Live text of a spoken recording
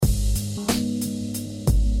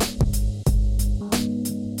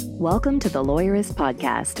Welcome to the Lawyerist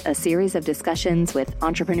Podcast, a series of discussions with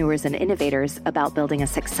entrepreneurs and innovators about building a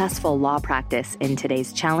successful law practice in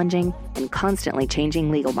today's challenging and constantly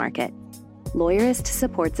changing legal market. Lawyerist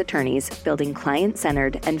supports attorneys building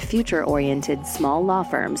client-centered and future-oriented small law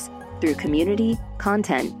firms through community,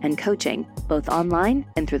 content, and coaching, both online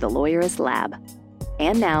and through the Lawyerist Lab.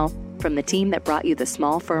 And now, from the team that brought you the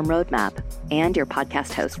Small Firm Roadmap and your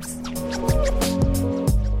podcast hosts.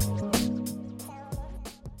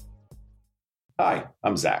 Hi,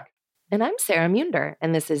 I'm Zach. And I'm Sarah Munder,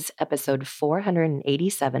 and this is episode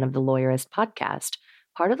 487 of the Lawyerist Podcast,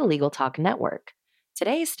 part of the Legal Talk Network.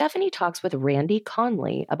 Today, Stephanie talks with Randy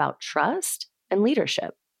Conley about trust and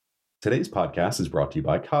leadership. Today's podcast is brought to you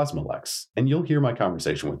by Cosmolex, and you'll hear my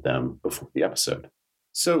conversation with them before the episode.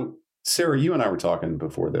 So, Sarah, you and I were talking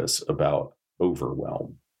before this about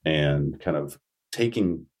overwhelm and kind of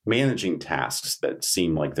managing tasks that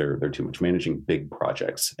seem like they're too much, managing big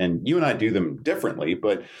projects. And you and I do them differently,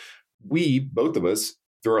 but both of us,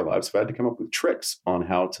 through our lives, have had to come up with tricks on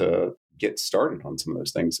how to get started on some of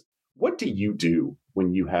those things. What do you do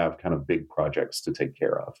when you have kind of big projects to take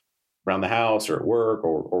care of around the house or at work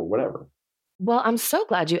or whatever? Well, I'm so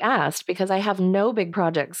glad you asked because I have no big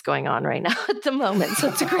projects going on right now at the moment. So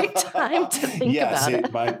it's a great time to think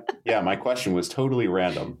about it. My question was totally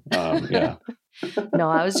random. No,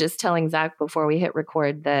 I was just telling Zach before we hit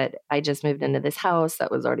record that I just moved into this house that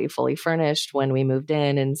was already fully furnished when we moved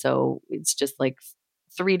in. And so it's just like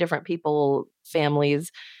 3 different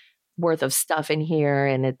families worth of stuff in here.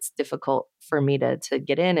 And it's difficult for me to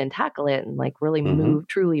get in and tackle it and like really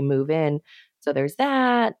truly move in. So there's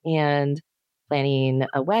that, and planning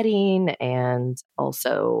a wedding, and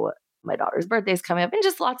also my daughter's birthday is coming up, and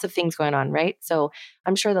just lots of things going on, right? So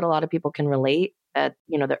I'm sure that a lot of people can relate at,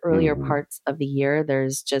 the earlier parts of the year.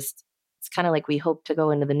 It's kind of like we hope to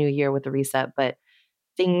go into the new year with a reset, but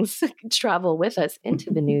things travel with us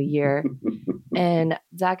into the new year. And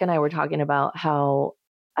Zach and I were talking about how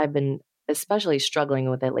I've been especially struggling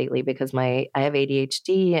with it lately because I have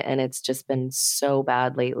ADHD and it's just been so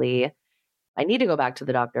bad lately. I need to go back to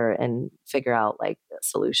the doctor and figure out like a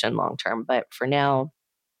solution long-term. But for now,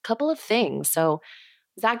 a couple of things. So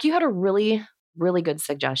Zach, you had a really, really good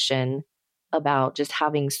suggestion about just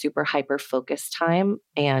having super hyper focused time.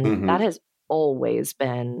 And that has always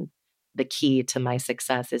been the key to my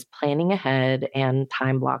success, is planning ahead and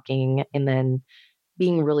time blocking, and then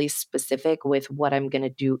being really specific with what I'm going to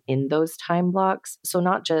do in those time blocks. So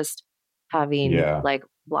not just having like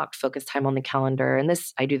blocked focus time on the calendar. And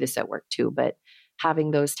I do this at work too, but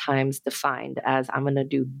having those times defined as I'm going to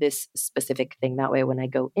do this specific thing. That way, when I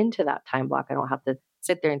go into that time block, I don't have to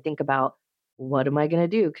sit there and think about what am I going to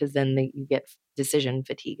do? Because then you get decision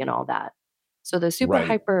fatigue and all that. So the super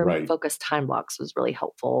hyper focused time blocks was really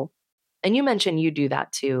helpful. And you mentioned you do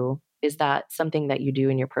that too. Is that something that you do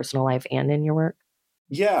in your personal life and in your work?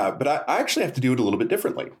 Yeah, but I actually have to do it a little bit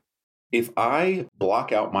differently. If I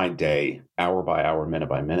block out my day hour by hour, minute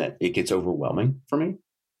by minute, it gets overwhelming for me.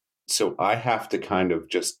 So I have to kind of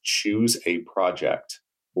just choose a project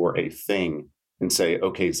or a thing and say,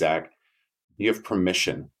 okay, Zach, you have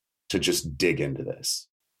permission to just dig into this,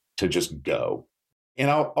 to just go. And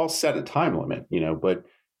I'll set a time limit, but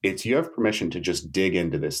you have permission to just dig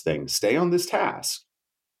into this thing, stay on this task,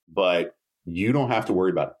 but you don't have to worry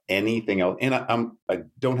about anything else. And I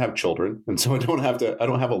don't have children. And so I don't have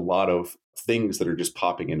a lot of things that are just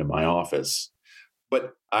popping into my office,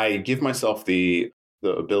 but I give myself the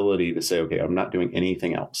ability to say, okay, I'm not doing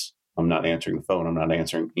anything else. I'm not answering the phone. I'm not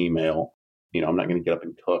answering email. I'm not going to get up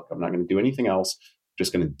and cook. I'm not going to do anything else. I'm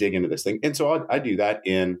just going to dig into this thing. And so I do that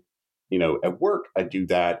at work. I do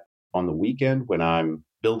that on the weekend when I'm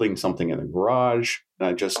building something in the garage, and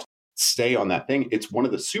I just stay on that thing. It's one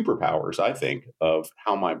of the superpowers, I think, of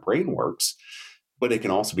how my brain works, but it can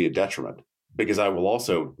also be a detriment because I will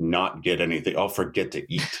also not get anything. I'll forget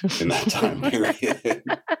to eat in that time period.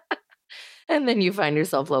 And then you find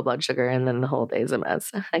yourself low blood sugar, and then the whole day's a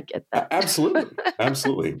mess. I get that.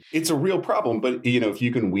 Absolutely. It's a real problem. But, if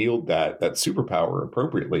you can wield that superpower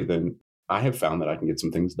appropriately, then I have found that I can get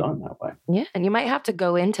some things done that way. Yeah. And you might have to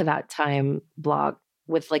go into that time block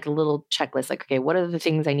with like a little checklist, like, okay, what are the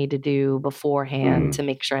things I need to do beforehand to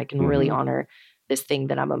make sure I can really honor this thing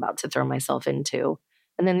that I'm about to throw myself into.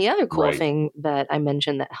 And then the other cool thing that I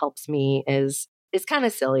mentioned that helps me is it's kind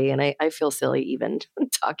of silly, and I feel silly even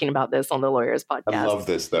talking about this on the Lawyerist Podcast. I love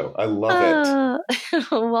this, though. I love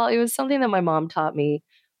it. Well, it was something that my mom taught me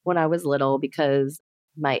when I was little because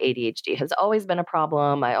my ADHD has always been a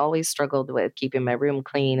problem. I always struggled with keeping my room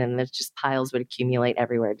clean, and there's just piles would accumulate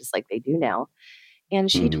everywhere, just like they do now.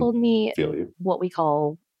 And she told me what we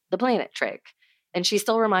call the planet trick. And she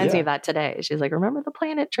still reminds me Yeah. of that today. She's like, remember the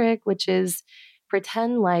planet trick, which is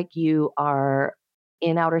pretend like you are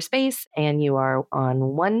in outer space and you are on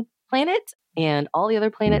one planet and all the other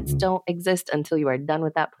planets Hmm. don't exist until you are done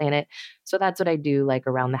with that planet. So that's what I do like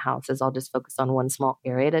around the house is I'll just focus on one small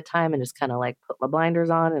area at a time and just kind of like put my blinders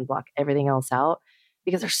on and block everything else out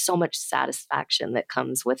because there's so much satisfaction that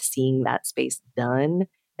comes with seeing that space done.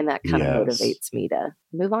 And that kind of Yes. motivates me to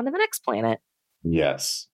move on to the next planet.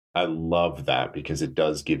 Yes. I love that because it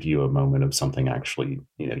does give you a moment of something actually,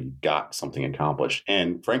 you got something accomplished.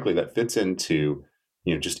 And frankly, that fits into,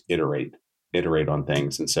 just iterate on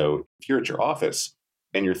things. And so if you're at your office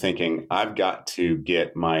and you're thinking, I've got to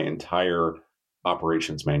get my entire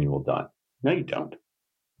operations manual done. No, you don't.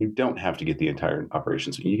 You don't have to get the entire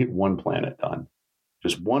operations. You get one planet done,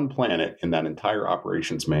 just one planet in that entire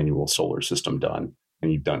operations manual solar system done,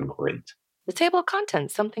 and you've done great. The table of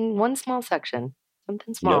contents, something, one small section, something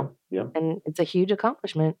Yep. small. Yep. And it's a huge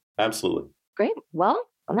accomplishment. Absolutely. Great. Well,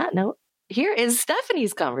 on that note, here is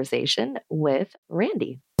Stephanie's conversation with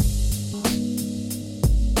Randy.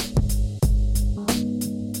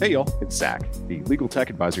 Hey y'all, it's Zach, the legal tech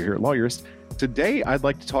advisor here at Lawyerist. Today, I'd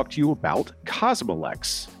like to talk to you about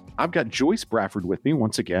Cosmolex. I've got Joyce Bradford with me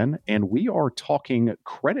once again, and we are talking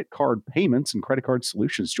credit card payments and credit card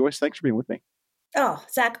solutions. Joyce, thanks for being with me. Oh,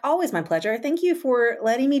 Zach, always my pleasure. Thank you for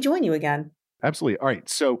letting me join you again. Absolutely. All right.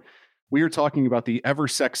 So we are talking about the ever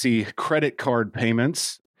sexy credit card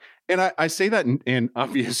payments. And I say that in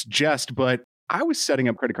obvious jest, but I was setting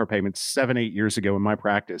up credit card payments 7-8 years ago in my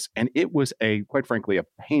practice. And it was quite frankly, a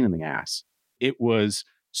pain in the ass. It was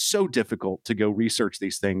so difficult to go research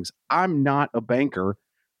these things. I'm not a banker.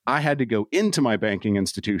 I had to go into my banking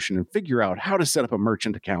institution and figure out how to set up a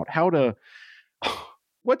merchant account,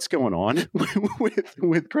 what's going on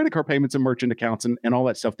with credit card payments and merchant accounts and all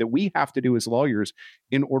that stuff that we have to do as lawyers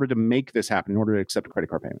in order to make this happen, in order to accept credit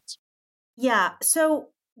card payments. Yeah. So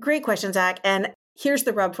great question, Zach. And here's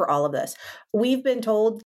the rub for all of this. We've been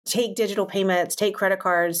told take digital payments, take credit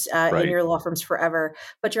cards in your law firms forever.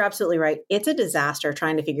 But you're absolutely right. It's a disaster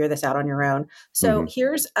trying to figure this out on your own. So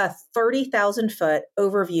here's a 30,000 foot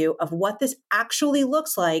overview of what this actually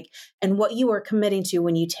looks like and what you are committing to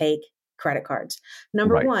when you take credit cards.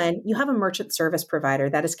 Number one, you have a merchant service provider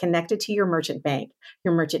that is connected to your merchant bank.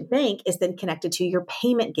 Your merchant bank is then connected to your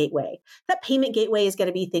payment gateway. That payment gateway is going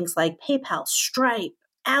to be things like PayPal, Stripe,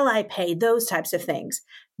 Ally Pay, those types of things.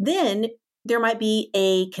 Then there might be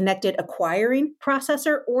a connected acquiring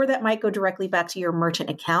processor, or that might go directly back to your merchant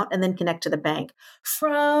account and then connect to the bank.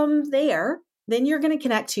 From there, then you're going to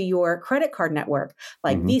connect to your credit card network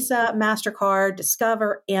like Visa, MasterCard,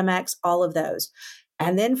 Discover, Amex, all of those.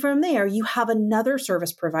 And then from there, you have another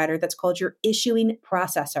service provider that's called your issuing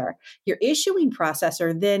processor. Your issuing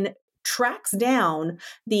processor then tracks down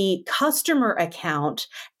the customer account,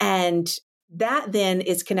 and that then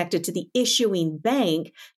is connected to the issuing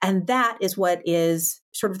bank. And that is what is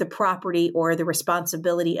sort of the property or the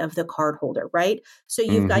responsibility of the cardholder, right? So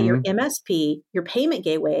you've got your MSP, your payment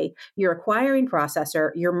gateway, your acquiring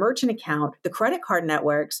processor, your merchant account, the credit card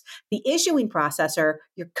networks, the issuing processor,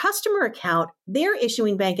 your customer account, their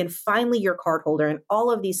issuing bank, and finally your cardholder. And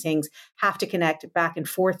all of these things have to connect back and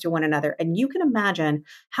forth to one another. And you can imagine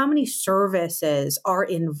how many services are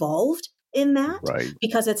involved in that,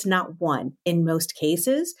 because it's not one in most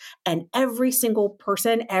cases. And every single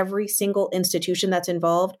person, every single institution that's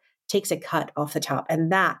involved takes a cut off the top. And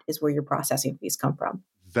that is where your processing fees come from.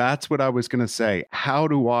 That's what I was going to say. How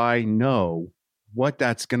do I know what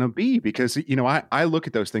that's going to be? Because, I look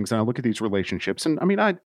at those things and I look at these relationships. And I mean,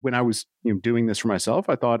 when I was doing this for myself,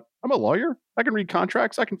 I thought, I'm a lawyer. I can read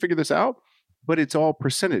contracts. I can figure this out. But it's all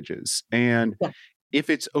percentages. And if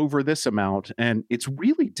it's over this amount, and it's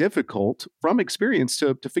really difficult from experience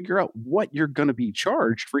to figure out what you're going to be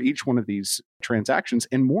charged for each one of these transactions.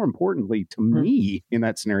 And more importantly, to me in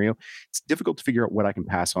that scenario, it's difficult to figure out what I can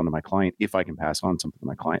pass on to my client, if I can pass on something to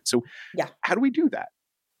my client. So how do we do that?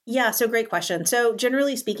 Yeah, so great question. So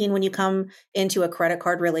generally speaking, when you come into a credit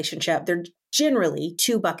card relationship, there are generally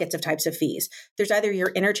two buckets of types of fees. There's either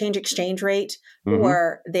your interchange exchange rate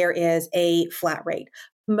or there is a flat rate.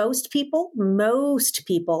 Most people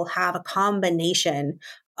have a combination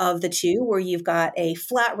of the two where you've got a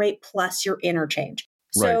flat rate plus your interchange.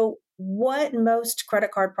 So what most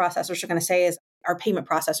credit card processors are going to say is, our payment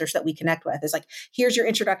processors that we connect with is like, here's your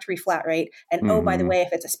introductory flat rate. And oh, by the way,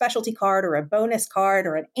 if it's a specialty card or a bonus card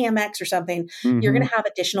or an Amex or something, you're going to have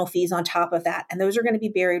additional fees on top of that. And those are going to be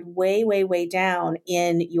buried way, way, way down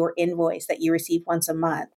in your invoice that you receive once a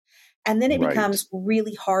month. And then it becomes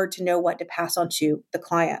really hard to know what to pass on to the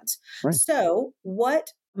clients. So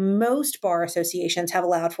what most bar associations have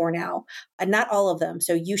allowed for now, and not all of them.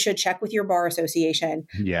 So you should check with your bar association.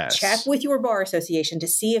 Yes. Check with your bar association to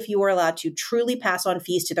see if you are allowed to truly pass on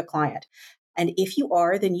fees to the client. And if you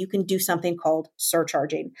are, then you can do something called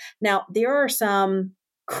surcharging. Now, there are some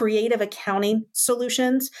creative accounting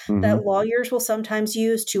solutions that lawyers will sometimes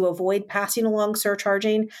use to avoid passing along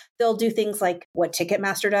surcharging. They'll do things like what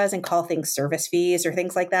Ticketmaster does and call things service fees or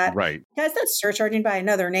things like that. Right. Guys, that's surcharging by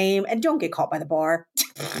another name, and don't get caught by the bar.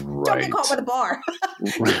 Don't get caught by the bar.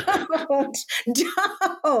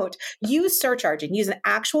 Don't. Use surcharging. Use an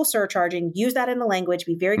actual surcharging. Use that in the language.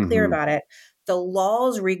 Be very clear about it. The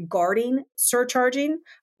laws regarding surcharging,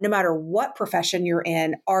 no matter what profession you're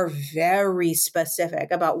in, are very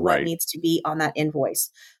specific about what needs to be on that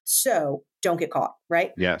invoice. So don't get caught,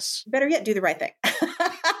 right? Yes. Better yet, do the right thing.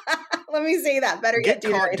 Let me say that. Better yet, do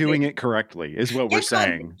the right thing. Get caught doing it correctly is what we're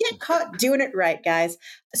saying. Get caught doing it right, guys.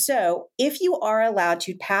 So if you are allowed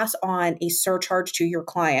to pass on a surcharge to your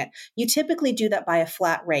client, you typically do that by a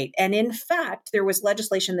flat rate. And in fact, there was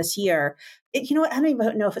legislation this year. You know what? I don't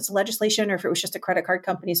even know if it's legislation or if it was just the credit card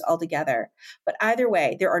companies altogether. But either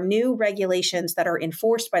way, there are new regulations that are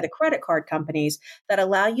enforced by the credit card companies that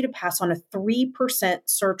allow you to pass on a 3%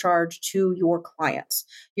 surcharge to your clients.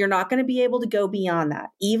 You're not going to be able to go beyond that,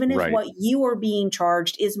 even if what you are being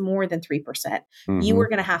charged is more than 3%. You are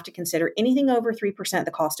going to have to consider anything over 3%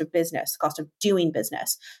 the cost of business, the cost of doing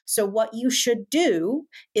business. So what you should do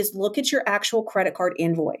is look at your actual credit card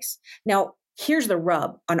invoice. Now, here's the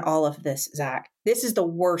rub on all of this, Zach. This is the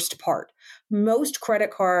worst part. Most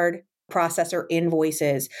credit card processor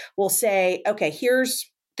invoices will say, okay,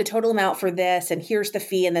 here's the total amount for this, and here's the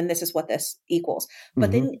fee, and then this is what this equals.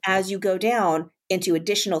 But then as you go down into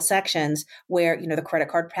additional sections where, the credit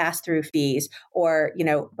card pass-through fees or,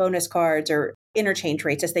 bonus cards or interchange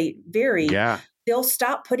rates, as they vary, they'll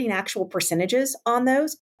stop putting actual percentages on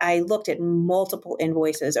those. I looked at multiple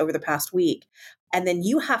invoices over the past week, and then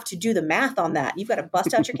you have to do the math on that. You've got to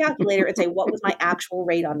bust out your calculator and say, what was my actual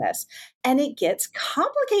rate on this? And it gets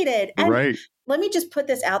complicated. And let me just put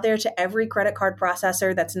this out there to every credit card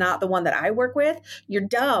processor that's not the one that I work with. You're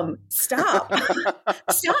dumb. Stop.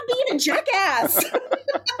 Stop being a jackass.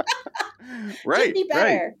 Just be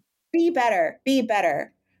better. Be better. Be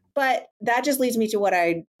better. But that just leads me to what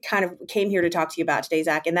I kind of came here to talk to you about today,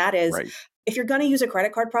 Zach, and that is, if you're going to use a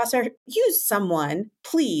credit card processor, use someone,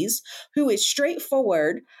 please, who is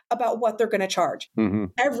straightforward about what they're going to charge.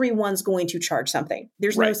 Everyone's going to charge something.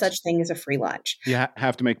 There's no such thing as a free lunch. You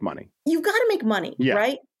have to make money. You've got to make money,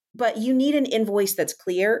 right? But you need an invoice that's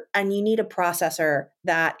clear, and you need a processor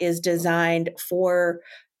that is designed for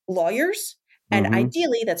lawyers, and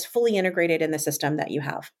ideally that's fully integrated in the system that you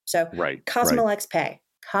have. So Cosmolex Pay.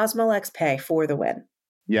 Cosmolex Pay for the win.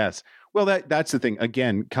 Yes. Well, that's the thing.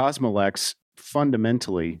 Again, Cosmolex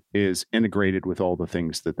fundamentally is integrated with all the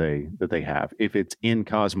things that they have. If it's in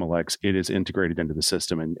Cosmolex, it is integrated into the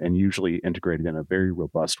system and usually integrated in a very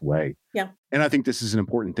robust way. Yeah. And I think this is an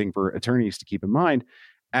important thing for attorneys to keep in mind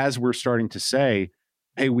as we're starting to say,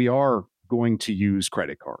 hey, we are going to use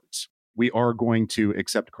credit cards. We are going to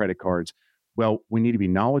accept credit cards. Well, we need to be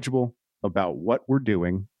knowledgeable about what we're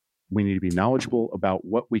doing. We need to be knowledgeable about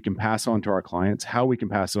what we can pass on to our clients, how we can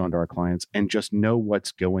pass it on to our clients, and just know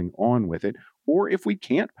what's going on with it. Or if we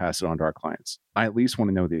can't pass it on to our clients, I at least want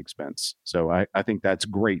to know the expense. So I think that's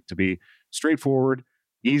great to be straightforward,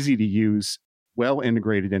 easy to use, well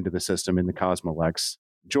integrated into the system in the Cosmolex.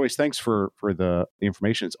 Joyce, thanks for the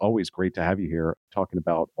information. It's always great to have you here talking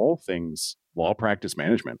about all things law practice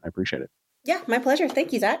management. I appreciate it. Yeah, my pleasure.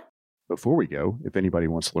 Thank you, Zach. Before we go, if anybody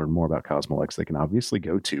wants to learn more about Cosmolex, they can obviously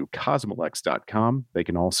go to cosmolex.com. They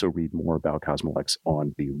can also read more about Cosmolex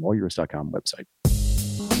on the lawyers.com website.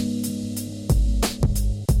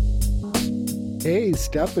 Hey,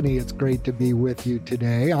 Stephanie, it's great to be with you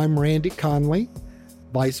today. I'm Randy Conley,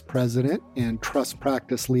 Vice President and Trust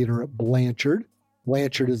Practice Leader at Blanchard.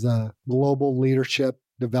 Blanchard is a global leadership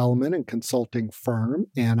development and consulting firm,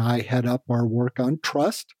 and I head up our work on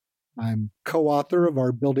trust. I'm co-author of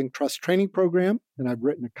our Building Trust training program, and I've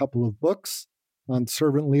written a couple of books on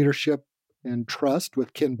servant leadership and trust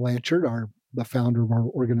with Ken Blanchard, the founder of our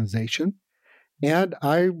organization. And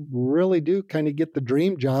I really do kind of get the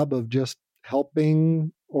dream job of just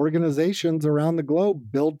helping organizations around the globe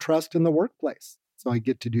build trust in the workplace. So I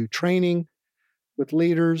get to do training with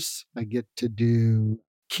leaders. I get to do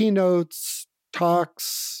keynotes,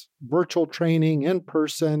 talks, virtual training, in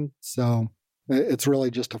person. So it's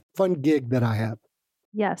really just a fun gig that I have.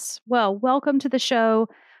 Yes. Well, welcome to the show.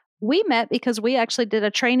 We met because we actually did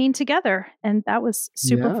a training together, and that was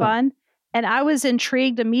super fun. And I was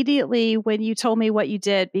intrigued immediately when you told me what you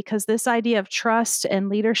did, because this idea of trust and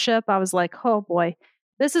leadership, I was like, oh boy,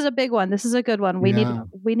 this is a big one. This is a good one. Yeah.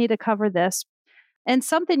 We need to cover this. And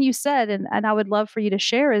something you said, and I would love for you to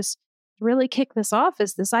share, is really kick this off,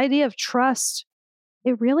 is this idea of trust.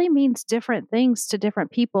 It really means different things to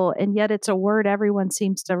different people. And yet it's a word everyone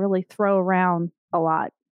seems to really throw around a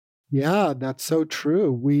lot. Yeah, that's so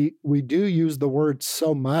true. We do use the word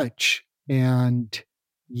so much, and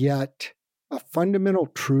yet a fundamental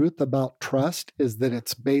truth about trust is that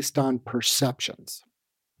it's based on perceptions.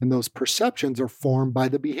 And those perceptions are formed by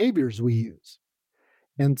the behaviors we use.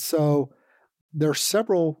 And so there are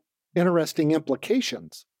several interesting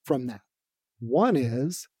implications from that. One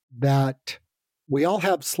is that we all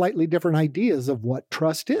have slightly different ideas of what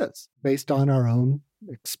trust is based on our own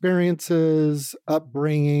experiences,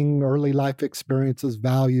 upbringing, early life experiences,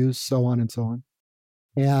 values, so on and so on.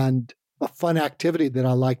 And a fun activity that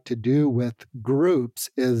I like to do with groups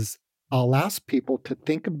is I'll ask people to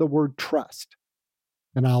think of the word trust,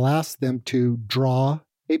 and I'll ask them to draw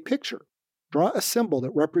a picture, draw a symbol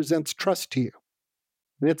that represents trust to you.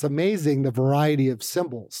 And it's amazing the variety of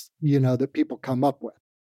symbols, that people come up with.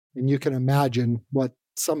 And you can imagine what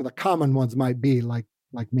some of the common ones might be, like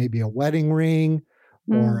maybe a wedding ring,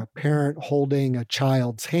 or a parent holding a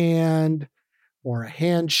child's hand, or a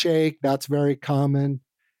handshake. That's very common.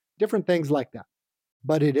 Different things like that.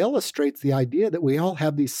 But it illustrates the idea that we all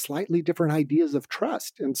have these slightly different ideas of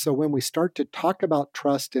trust. And so when we start to talk about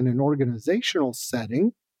trust in an organizational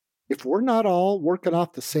setting, if we're not all working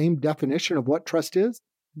off the same definition of what trust is,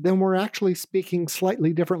 then we're actually speaking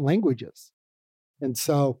slightly different languages. And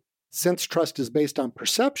so, since trust is based on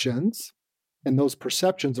perceptions, and those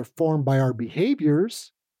perceptions are formed by our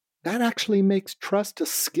behaviors, that actually makes trust a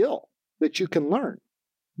skill that you can learn.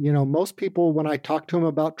 Most people, when I talk to them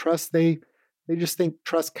about trust, they just think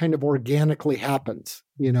trust kind of organically happens,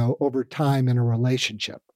 over time in a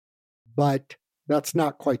relationship. But that's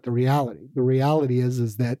not quite the reality. The reality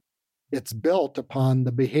is that it's built upon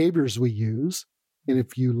the behaviors we use. And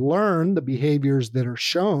if you learn the behaviors that are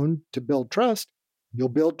shown to build trust, you'll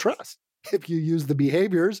build trust. If you use the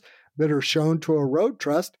behaviors that are shown to erode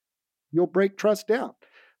trust, you'll break trust down.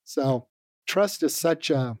 So trust is such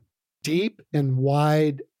a deep and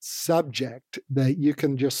wide subject that you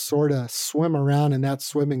can just sort of swim around in that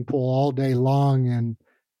swimming pool all day long and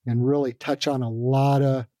really touch on a lot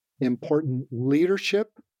of important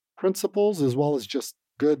leadership principles as well as just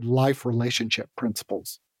good life relationship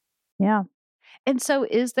principles. Yeah. And so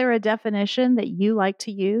is there a definition that you like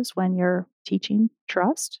to use when you're teaching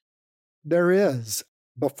trust? There is.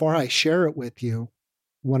 Before I share it with you,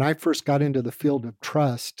 when I first got into the field of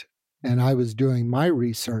trust and I was doing my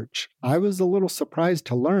research, I was a little surprised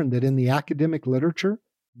to learn that in the academic literature,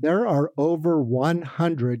 there are over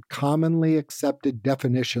 100 commonly accepted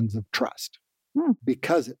definitions of trust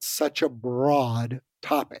because it's such a broad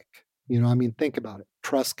topic. Think about it.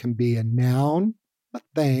 Trust can be a noun, a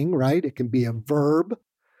thing, right? It can be a verb.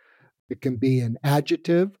 It can be an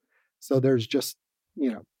adjective. So there's just,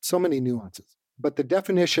 so many nuances. But the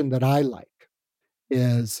definition that I like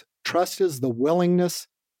is trust is the willingness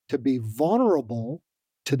to be vulnerable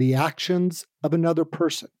to the actions of another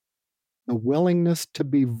person. The willingness to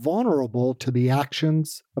be vulnerable to the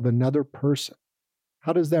actions of another person.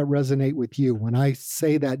 How does that resonate with you? When I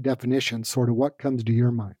say that definition, sort of what comes to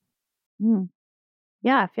your mind?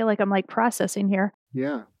 Yeah, I feel like I'm processing here.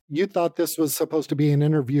 Yeah. You thought this was supposed to be an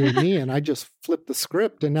interview with me, and I just flipped the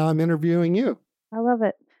script, and now I'm interviewing you. I love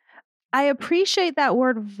it. I appreciate that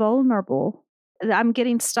word vulnerable. I'm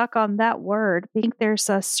getting stuck on that word. I think there's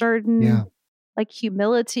a certain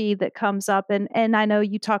humility that comes up. And I know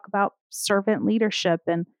you talk about servant leadership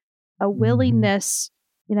and a willingness,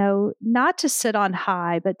 not to sit on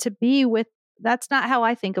high, but to be with. That's not how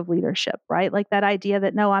I think of leadership, right? Like that idea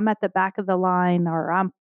that, no, I'm at the back of the line, or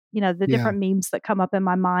I'm, the different memes that come up in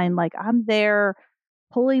my mind. Like I'm there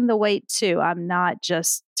pulling the weight too. I'm not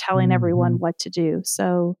just telling everyone what to do.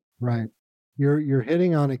 So, right. You're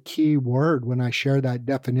hitting on a key word. When I share that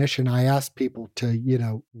definition, I ask people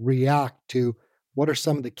to, react to what are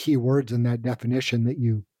some of the key words in that definition that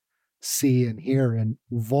you see and hear. And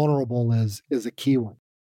vulnerable is a key one,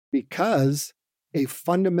 because a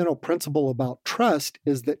fundamental principle about trust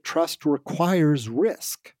is that trust requires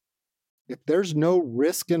risk. If there's no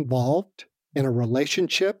risk involved in a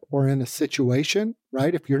relationship or in a situation,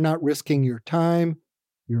 right? If you're not risking your time,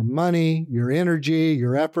 your money, your energy,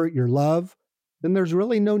 your effort, your love, then there's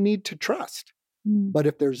really no need to trust. But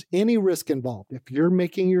if there's any risk involved, if you're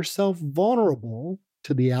making yourself vulnerable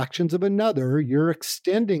to the actions of another, you're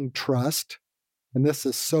extending trust. And this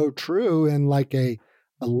is so true in like a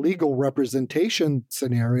a legal representation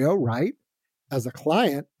scenario, right? As a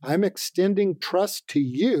client, I'm extending trust to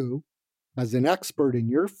you as an expert in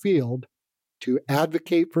your field to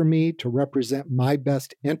advocate for me, to represent my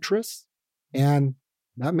best interests. And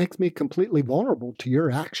that makes me completely vulnerable to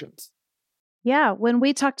your actions. Yeah. When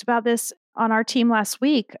we talked about this on our team last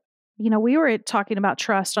week, we were talking about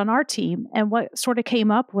trust on our team. And what sort of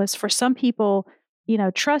came up was for some people,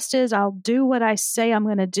 trust is I'll do what I say I'm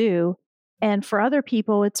going to do. And for other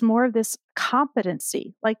people, it's more of this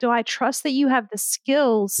competency. Like, do I trust that you have the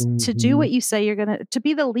skills to do what you say you're going to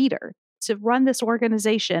be the leader, to run this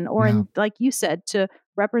organization, or like you said, to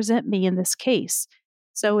represent me in this case?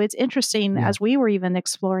 So it's interesting as we were even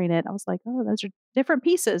exploring it, I was like, oh, those are different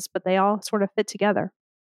pieces, but they all sort of fit together.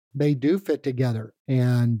 They do fit together.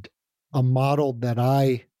 And a model that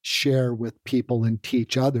I share with people and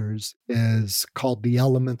teach others is called the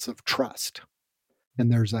elements of trust.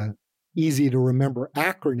 And there's a easy to remember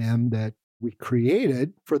acronym that we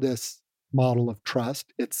created for this model of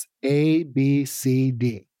trust. It's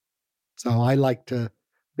ABCD. So I like to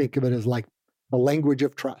think of it as like the language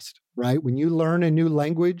of trust, right? When you learn a new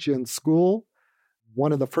language in school,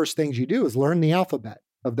 one of the first things you do is learn the alphabet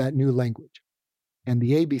of that new language. And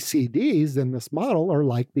the ABCDs in this model are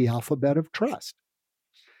like the alphabet of trust.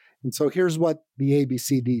 And so here's what the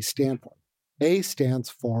ABCDs stand for. A stands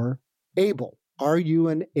for able. Are you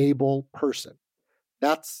an able person?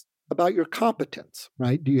 That's about your competence,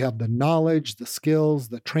 right? Do you have the knowledge, the skills,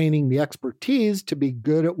 the training, the expertise to be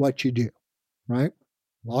good at what you do, right?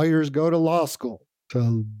 Lawyers go to law school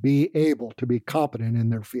to be able to be competent in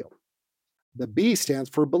their field. The B stands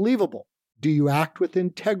for believable. Do you act with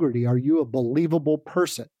integrity? Are you a believable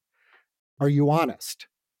person? Are you honest?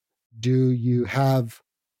 Do you have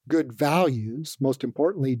good values? Most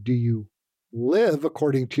importantly, do you live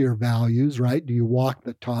according to your values, right? Do you walk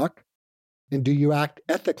the talk? And do you act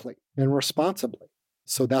ethically and responsibly?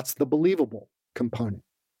 So that's the believable component.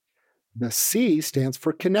 The C stands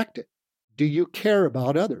for connected. Do you care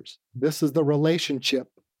about others? This is the relationship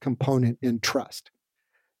component in trust.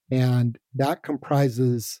 And that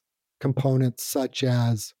comprises components such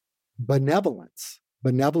as benevolence.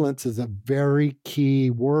 Benevolence is a very key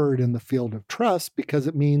word in the field of trust because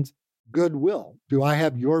it means goodwill. Do I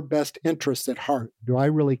have your best interests at heart? Do I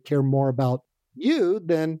really care more about you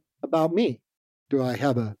than about me? Do I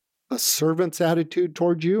have a servant's attitude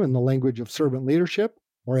towards you in the language of servant leadership,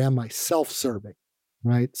 or am I self-serving,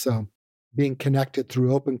 right? So being connected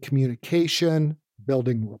through open communication,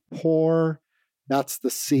 building rapport, that's the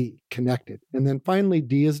C, connected. And then finally,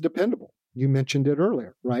 D is dependable. You mentioned it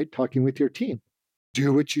earlier, right? Talking with your team.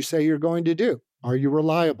 Do what you say you're going to do. Are you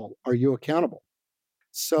reliable? Are you accountable?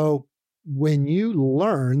 So when you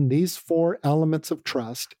learn these 4 elements of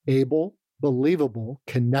trust, able, believable,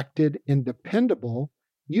 connected, and dependable,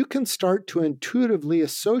 you can start to intuitively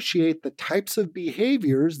associate the types of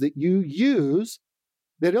behaviors that you use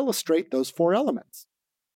that illustrate those 4 elements.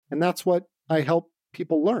 And that's what I help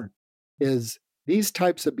people learn, is these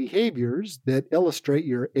types of behaviors that illustrate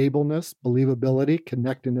your ableness, believability,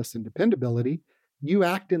 connectedness, and dependability. You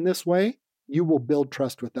act in this way, you will build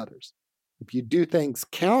trust with others. If you do things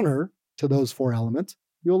counter to those 4 elements,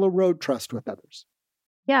 you'll erode trust with others.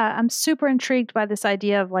 Yeah, I'm super intrigued by this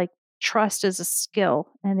idea of like trust is a skill.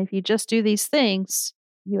 And if you just do these things,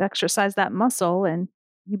 you exercise that muscle and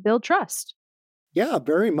you build trust. Yeah,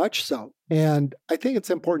 very much so. And I think it's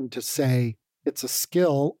important to say it's a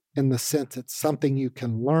skill in the sense it's something you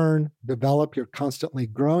can learn, develop, you're constantly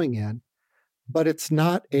growing in, but it's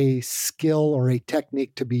not a skill or a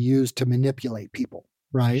technique to be used to manipulate people,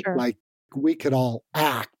 right? Sure. Like we could all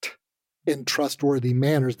act in trustworthy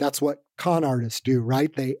manners. That's what con artists do,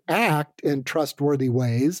 right? They act in trustworthy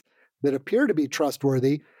ways that appear to be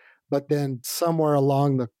trustworthy, but then somewhere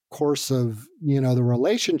along the course of, the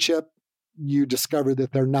relationship, you discover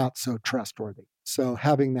that they're not so trustworthy. So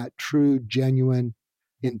having that true, genuine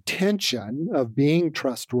intention of being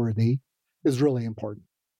trustworthy is really important.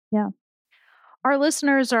 Yeah. Our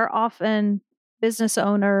listeners are often business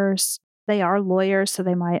owners. They are lawyers, so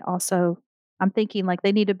they might also, I'm thinking like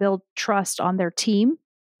they need to build trust on their team,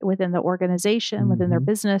 within the organization, within their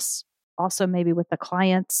business, also maybe with the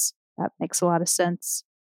clients. That makes a lot of sense.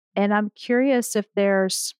 And I'm curious if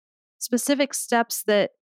there's specific steps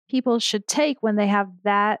that people should take when they have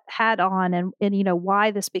that hat on and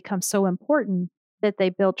why this becomes so important that they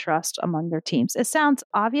build trust among their teams. It sounds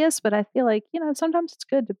obvious, but I feel like, sometimes it's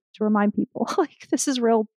good to remind people like this is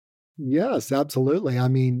real. Yes, absolutely. I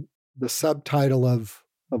mean, the subtitle of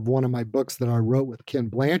one of my books that I wrote with Ken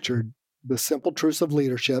Blanchard, The Simple Truths of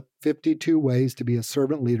Leadership, 52 Ways to be a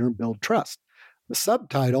Servant Leader and Build Trust. The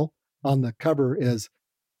subtitle on the cover is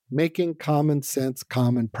making common sense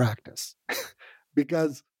common practice.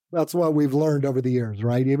 Because that's what we've learned over the years,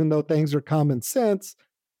 right? Even though things are common sense,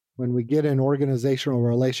 when we get in organizational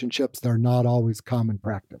relationships, they're not always common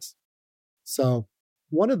practice. So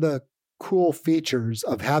one of the cool features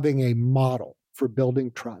of having a model for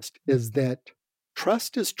building trust is that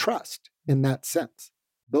trust is trust in that sense.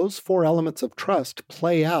 Those 4 elements of trust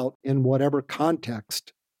play out in whatever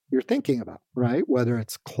context you're thinking about, right? Whether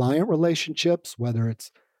it's client relationships, whether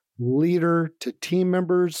it's leader to team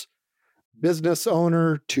members, business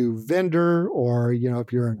owner to vendor, or,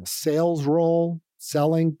 if you're in a sales role,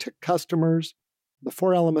 selling to customers, the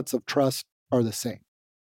 4 elements of trust are the same.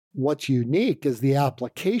 What's unique is the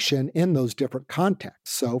application in those different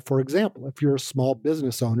contexts. So, for example, if you're a small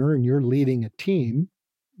business owner and you're leading a team,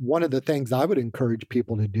 one of the things I would encourage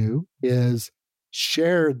people to do is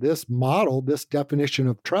share this model, this definition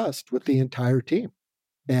of trust with the entire team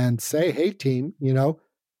and say, hey, team,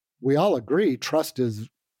 we all agree trust is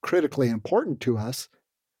critically important to us,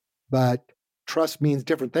 but trust means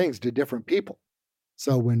different things to different people.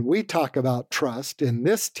 So when we talk about trust in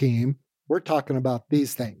this team, we're talking about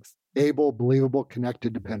these things: able, believable,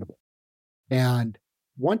 connected, dependable. And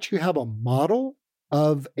once you have a model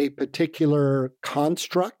of a particular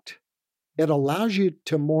construct, it allows you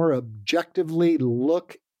to more objectively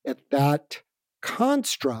look at that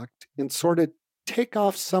construct and sort of take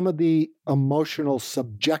off some of the emotional,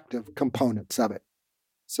 subjective components of it.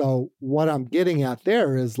 So what I'm getting at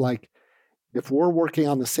there is, like, if we're working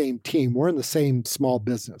on the same team, we're in the same small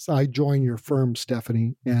business. I join your firm,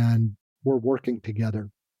 Stephanie, and we're working together.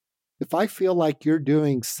 If I feel like you're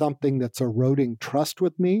doing something that's eroding trust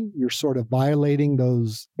with me, you're sort of violating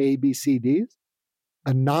those ABCDs,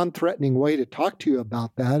 a non-threatening way to talk to you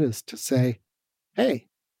about that is to say, hey,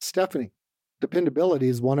 Stephanie, dependability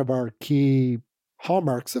is one of our key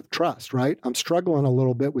hallmarks of trust, right? I'm struggling a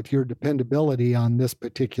little bit with your dependability on this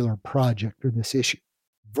particular project or this issue,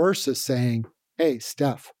 versus saying, hey,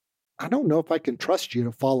 Steph, I don't know if I can trust you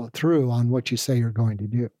to follow through on what you say you're going to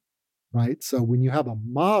do, right? So when you have a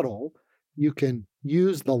model, you can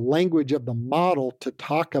use the language of the model to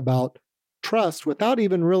talk about trust without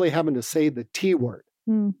even really having to say the T word.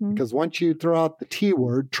 Mm-hmm. Because once you throw out the T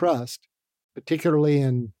word, trust, particularly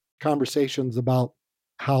in conversations about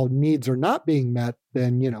how needs are not being met,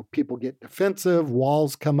 then, people get defensive,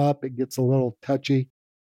 walls come up, it gets a little touchy.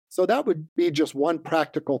 So that would be just one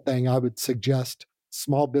practical thing I would suggest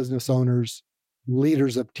small business owners,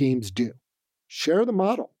 leaders of teams do. Share the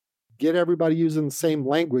model. Get everybody using the same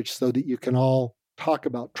language so that you can all talk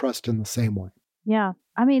about trust in the same way. Yeah.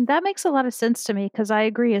 I mean, that makes a lot of sense to me, because I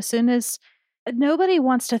agree. As soon as nobody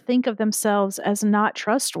wants to think of themselves as not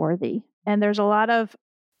trustworthy, and there's a lot of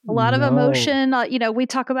emotion. We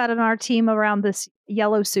talk about in our team around this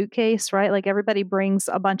yellow suitcase, right? Like, everybody brings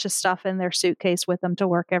a bunch of stuff in their suitcase with them to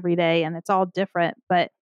work every day, and it's all different. But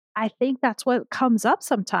I think that's what comes up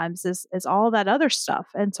sometimes is all that other stuff.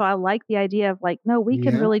 And so I like the idea of, like, no, we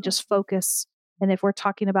can really just focus. And if we're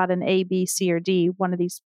talking about an A, B, C, or D, one of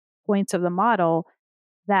these points of the model,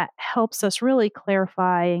 that helps us really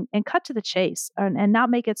clarify and cut to the chase and not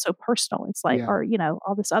make it so personal. It's like, or,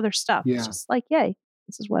 all this other stuff. Yeah. It's just like, yay,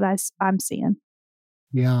 this is what I'm seeing.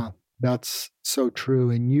 Yeah, that's so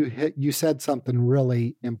true. And you said something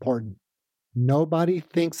really important. Nobody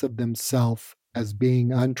thinks of themselves as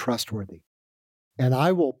being untrustworthy. And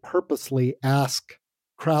I will purposely ask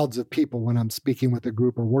crowds of people when I'm speaking with a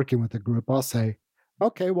group or working with a group, I'll say,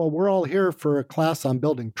 okay, well, we're all here for a class on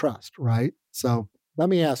building trust, right? So let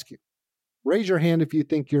me ask you, raise your hand if you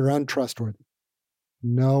think you're untrustworthy.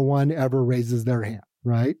 No one ever raises their hand,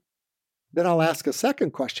 right? Then I'll ask a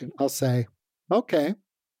second question. I'll say, okay,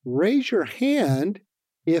 raise your hand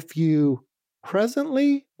if you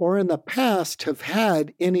presently or in the past have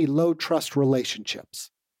had any low trust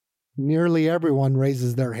relationships. Nearly everyone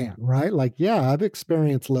raises their hand, right? Like, yeah, I've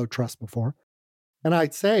experienced low trust before. And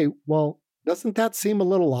I'd say, well, doesn't that seem a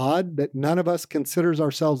little odd that none of us considers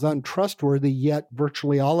ourselves untrustworthy, yet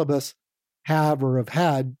virtually all of us have or have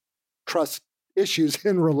had trust issues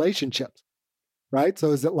in relationships, right?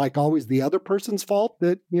 So is it like always the other person's fault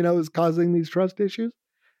that, is causing these trust issues?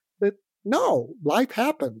 That no, life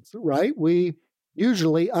happens, right? We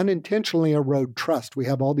usually unintentionally erode trust. We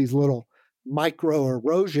have all these little micro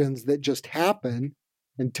erosions that just happen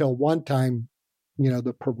until one time,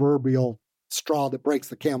 the proverbial straw that breaks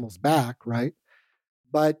the camel's back, right?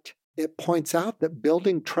 But it points out that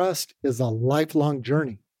building trust is a lifelong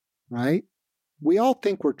journey, right? We all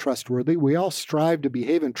think we're trustworthy. We all strive to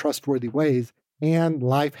behave in trustworthy ways, and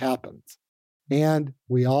life happens. And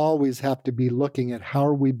we always have to be looking at how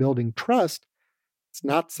are we building trust. It's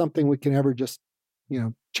not something we can ever just,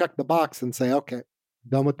 check the box and say, okay,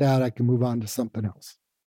 done with that. I can move on to something else.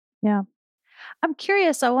 Yeah. I'm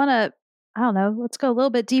curious. I don't know, let's go a little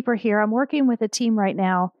bit deeper here. I'm working with a team right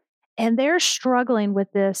now and they're struggling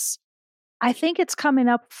with this. I think it's coming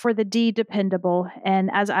up for the D dependable. And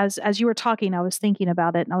as you were talking, I was thinking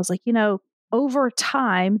about it and I was like, over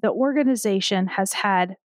time, the organization has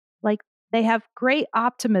had like they have great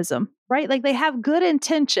optimism, right? Like they have good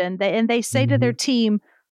intention and they say to their team,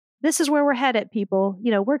 this is where we're headed, people.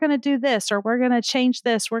 We're going to do this or we're going to change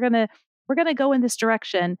this. We're going to go in this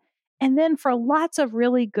direction. And then for lots of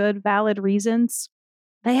really good, valid reasons,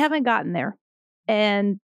 they haven't gotten there.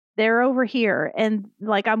 And they're over here. And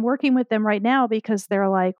like I'm working with them right now because they're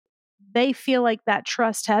like, they feel like that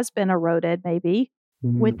trust has been eroded maybe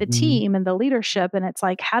with the team and the leadership. And it's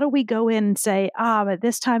like, how do we go in and say, but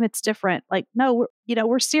this time it's different? Like, no,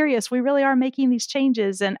 we're serious. We really are making these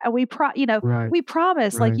changes. And we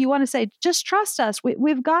promise, like you want to say, just trust us.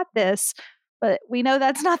 We've got this, but we know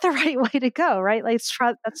that's not the right way to go, right? Like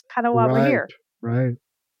that's kind of why we're here. Right.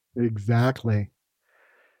 Exactly.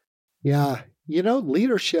 Yeah.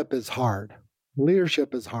 Leadership is hard.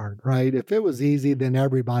 Leadership is hard, right? If it was easy, then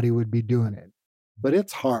everybody would be doing it. But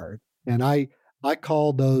it's hard. And I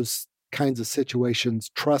call those kinds of situations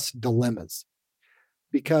trust dilemmas,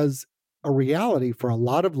 because a reality for a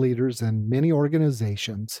lot of leaders and many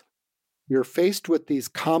organizations, you're faced with these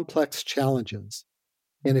complex challenges.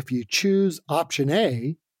 And if you choose option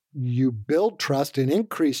A, you build trust and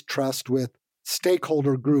increase trust with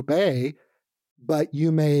stakeholder group A, but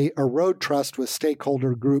you may erode trust with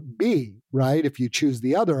stakeholder group B, right? If you choose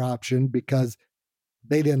the other option because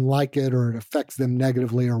they didn't like it or it affects them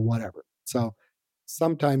negatively or whatever. So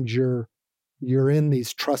sometimes you're in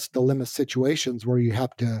these trust dilemma situations where you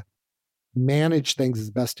have to manage things as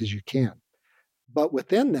best as you can. But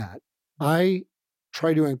within that, I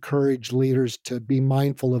try to encourage leaders to be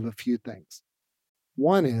mindful of a few things.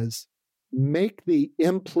 One is make the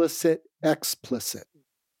implicit explicit.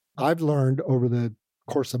 I've learned over the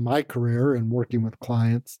course of my career and working with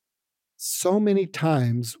clients, so many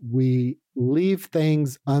times we leave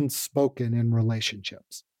things unspoken in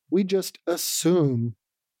relationships. We just assume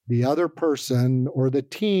the other person or the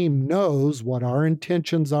team knows what our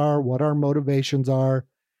intentions are, what our motivations are,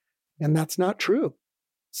 and that's not true.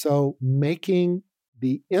 So making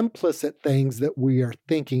the implicit things that we are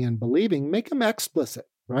thinking and believing, make them explicit,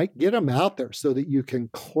 right? Get them out there so that you can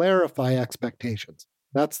clarify expectations.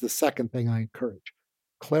 That's the second thing I encourage.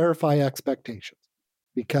 Clarify expectations.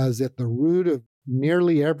 Because at the root of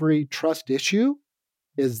nearly every trust issue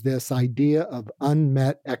is this idea of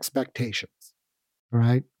unmet expectations. All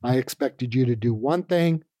right? I expected you to do one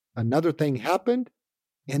thing, another thing happened,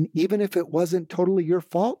 and even if it wasn't totally your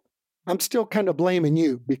fault, I'm still kind of blaming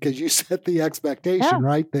you because you set the expectation,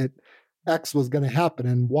 right, that X was going to happen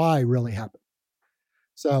and Y really happened.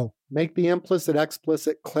 So make the implicit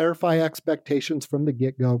explicit, clarify expectations from the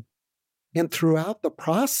get-go. And throughout the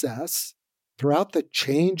process, throughout the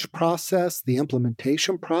change process, the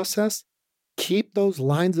implementation process, keep those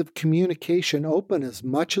lines of communication open as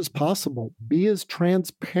much as possible. Be as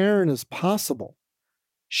transparent as possible.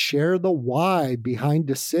 Share the why behind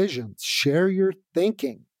decisions. Share your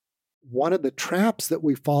thinking. One of the traps that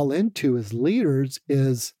we fall into as leaders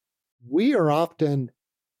is we are often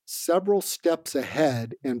several steps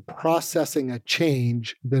ahead in processing a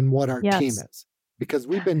change than what our team is, because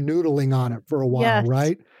we've been noodling on it for a while,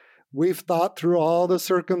 right? We've thought through all the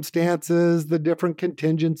circumstances, the different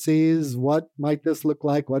contingencies. What might this look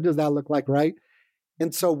like? What does that look like, right?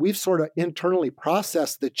 And so we've sort of internally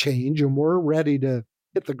processed the change and we're ready to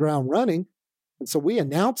hit the ground running. And so we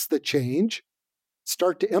announce the change,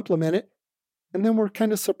 start to implement it, and then we're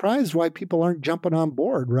kind of surprised why people aren't jumping on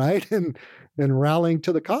board, right? And rallying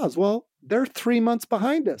to the cause. Well, they're 3 months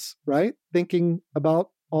behind us, right? Thinking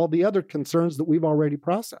about all the other concerns that we've already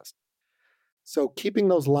processed. So keeping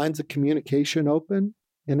those lines of communication open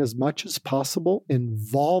and as much as possible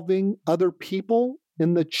involving other people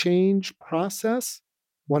in the change process.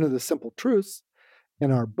 One of the simple truths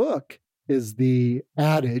in our book is the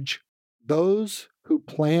adage, those who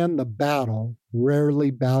plan the battle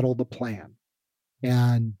rarely battle the plan.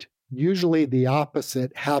 And usually the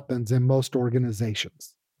opposite happens in most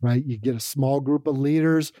organizations, right? You get a small group of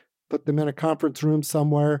leaders, put them in a conference room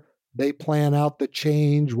somewhere, they plan out the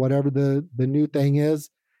change, whatever the new thing is,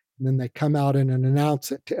 and then they come out and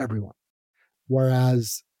announce it to everyone.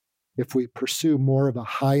 Whereas if we pursue more of a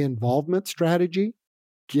high involvement strategy,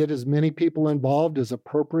 get as many people involved as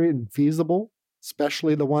appropriate and feasible,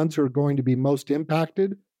 especially the ones who are going to be most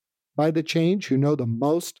impacted by the change, who know the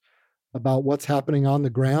most about what's happening on the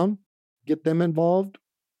ground, get them involved.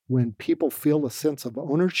 when people feel a sense of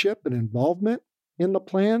ownership and involvement in the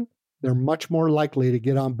plan, they're much more likely to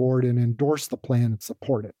get on board and endorse the plan and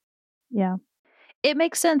support it. Yeah. It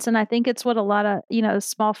makes sense. And I think it's what a lot of,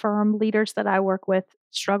 small firm leaders that I work with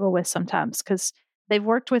struggle with sometimes because they've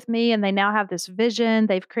worked with me and they now have this vision.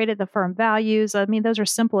 They've created the firm values. I mean, those are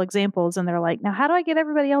simple examples. And they're like, now, how do I get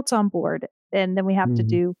everybody else on board? And then we have to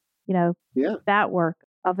do, that work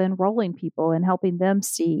of enrolling people and helping them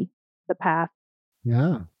see the path.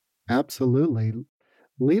 Yeah, absolutely.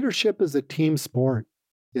 Leadership is a team sport.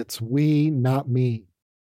 It's we, not me.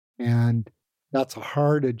 And that's a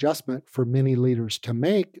hard adjustment for many leaders to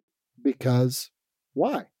make because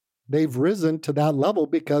why? They've risen to that level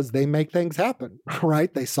because they make things happen,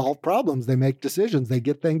 right? They solve problems, they make decisions, they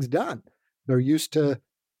get things done. They're used to,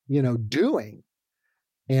 doing.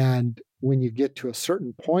 And when you get to a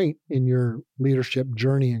certain point in your leadership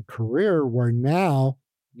journey and career where now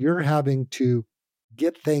you're having to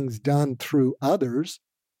get things done through others,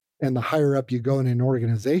 and the higher up you go in an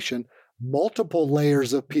organization, multiple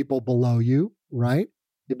layers of people below you, right?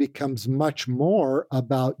 It becomes much more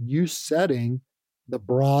about you setting the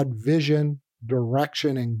broad vision,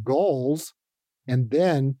 direction, and goals, and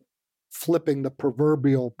then flipping the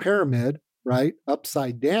proverbial pyramid, right,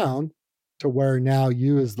 upside down to where now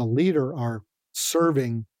you as the leader are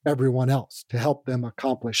serving everyone else to help them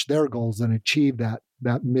accomplish their goals and achieve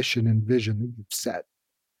that mission and vision that you've set.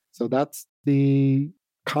 So that's the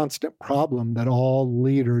constant problem that all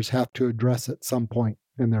leaders have to address at some point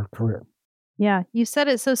in their career. Yeah, you said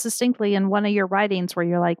it so succinctly in one of your writings where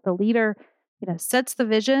you're like, the leader, sets the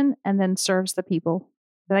vision and then serves the people.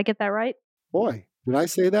 Did I get that right? Boy, did I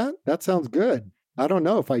say that? That sounds good. I don't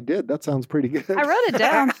know if I did. That sounds pretty good. I wrote it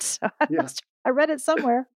down. So I read it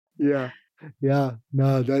somewhere. Yeah.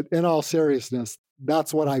 No, that in all seriousness,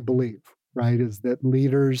 that's what I believe, right? Is that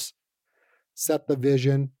leaders set the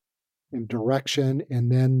vision and direction,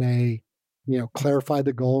 and then they, clarify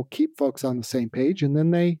the goal, keep folks on the same page, and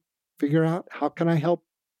then they figure out how can I help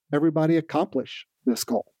everybody accomplish this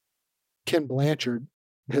goal. Ken Blanchard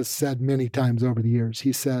has said many times over the years,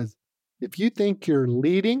 he says, if you think you're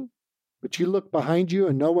leading, but you look behind you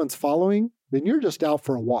and no one's following, then you're just out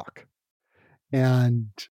for a walk. And,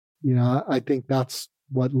 I think that's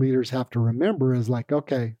what leaders have to remember is like,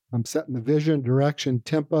 okay, I'm setting the vision, direction,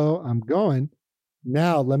 tempo, I'm going.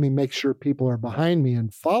 Now let me make sure people are behind me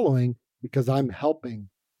and following because I'm helping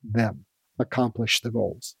them accomplish the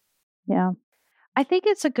goals. Yeah. I think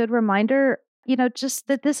it's a good reminder, just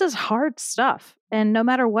that this is hard stuff. And no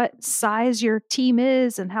matter what size your team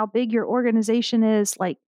is and how big your organization is,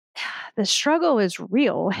 like the struggle is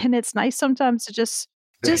real. And it's nice sometimes to just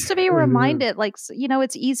to be reminded, like,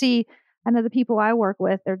 it's easy. I know the people I work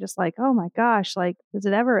with, they're just like, oh my gosh, like, does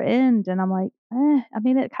it ever end? And I'm like, I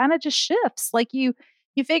mean, it kind of just shifts. Like you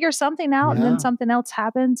figure something out and then something else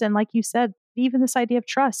happens. And like you said, even this idea of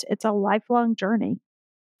trust, it's a lifelong journey.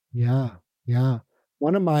 Yeah.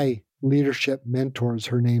 One of my leadership mentors,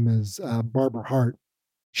 her name is Barbara Hart.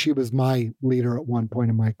 She was my leader at one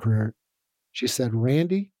point in my career. She said,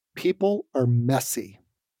 Randy, people are messy.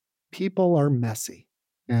 People are messy.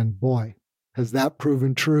 And boy, has that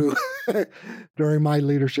proven true during my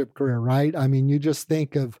leadership career, right? I mean, you just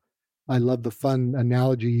think of, I love the fun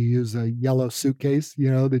analogy you use, a yellow suitcase,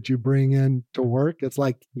 that you bring in to work. It's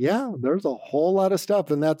like, yeah, there's a whole lot of stuff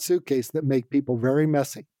in that suitcase that make people very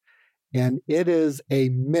messy. And it is a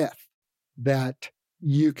myth that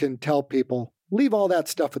you can tell people, leave all that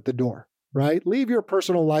stuff at the door, right? Leave your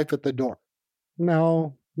personal life at the door.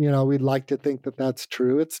 No, we'd like to think that that's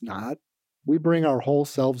true. It's not. We bring our whole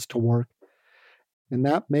selves to work. And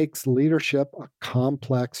that makes leadership a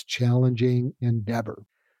complex, challenging endeavor.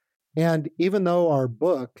 And even though our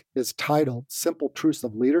book is titled Simple Truths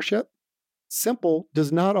of Leadership, simple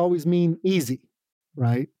does not always mean easy,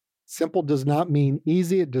 right? Simple does not mean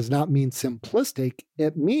easy. It does not mean simplistic.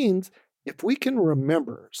 It means if we can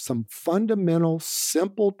remember some fundamental,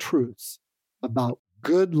 simple truths about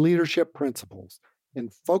good leadership principles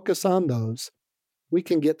and focus on those, we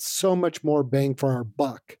can get so much more bang for our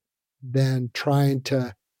buck than trying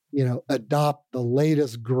to, adopt the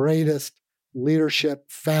latest, greatest leadership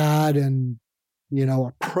fad and,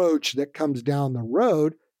 approach that comes down the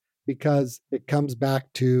road, because it comes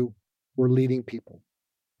back to we're leading people.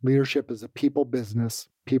 Leadership is a people business.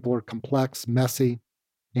 People are complex, messy,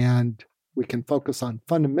 and we can focus on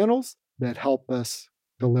fundamentals that help us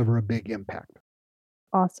deliver a big impact.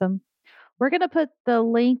 Awesome. We're going to put the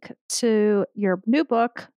link to your new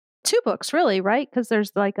book, 2 books really, right? Because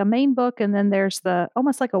there's like a main book and then there's the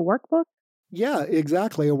almost like a workbook. Yeah,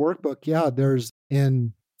 exactly. A workbook. Yeah, there's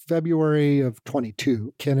in February of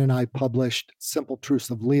 22, Ken and I published Simple Truths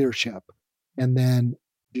of Leadership. And then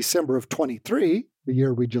December of 23, the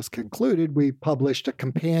year we just concluded, we published a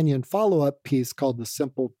companion follow-up piece called the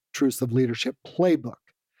Simple Truths of Leadership Playbook.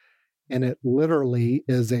 And it literally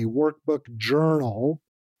is a workbook journal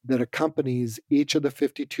that accompanies each of the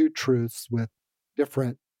 52 truths with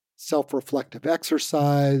different self-reflective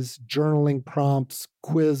exercise, journaling prompts,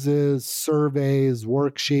 quizzes, surveys,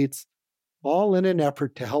 worksheets, all in an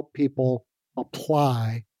effort to help people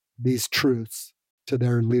apply these truths to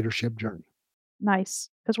their leadership journey. Nice.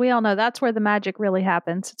 Because we all know that's where the magic really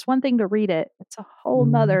happens. It's one thing to read it. It's a whole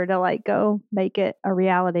nother to go make it a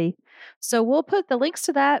reality. So we'll put the links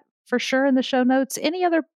to that for sure in the show notes. Any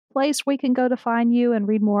other place we can go to find you and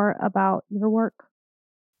read more about your work?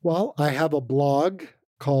 Well, I have a blog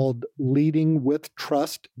called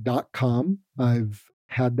leadingwithtrust.com. I've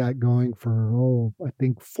had that going for, I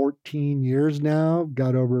think 14 years now.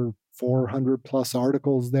 Got over 400 plus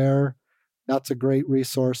articles there. That's a great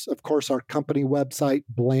resource. Of course, our company website,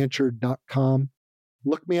 blanchard.com.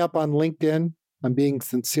 Look me up on LinkedIn. I'm being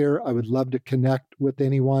sincere. I would love to connect with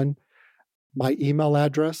anyone. My email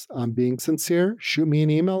address, I'm being sincere. Shoot me an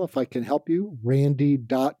email if I can help you,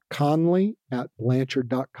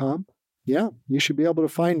 randy.conley@blanchard.com. Yeah, you should be able to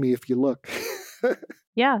find me if you look.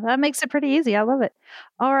 Yeah, that makes it pretty easy. I love it.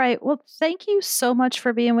 All right. Well, thank you so much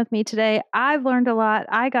for being with me today. I've learned a lot.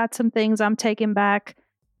 I got some things I'm taking back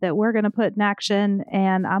that we're going to put in action,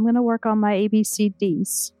 and I'm going to work on my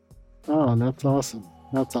ABCDs. Oh, that's awesome.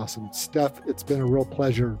 That's awesome. Steph, it's been a real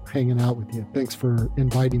pleasure hanging out with you. Thanks for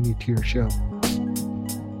inviting me to your show.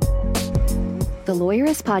 The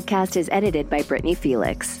Lawyerist podcast is edited by Brittany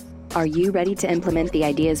Felix. Are you ready to implement the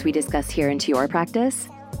ideas we discuss here into your practice?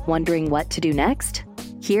 Wondering what to do next?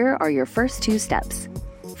 Here are your first 2 steps.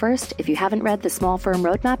 First, if you haven't read the Small Firm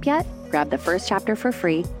Roadmap yet, grab the first chapter for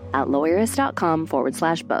free at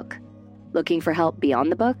lawyerist.com/book. Looking for help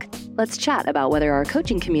beyond the book? Let's chat about whether our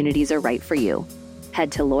coaching communities are right for you.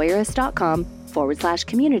 Head to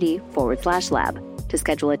lawyerist.com/community/lab to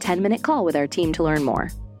schedule a 10-minute call with our team to learn more.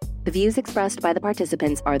 The views expressed by the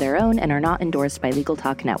participants are their own and are not endorsed by Legal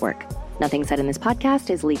Talk Network. Nothing said in this podcast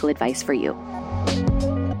is legal advice for you.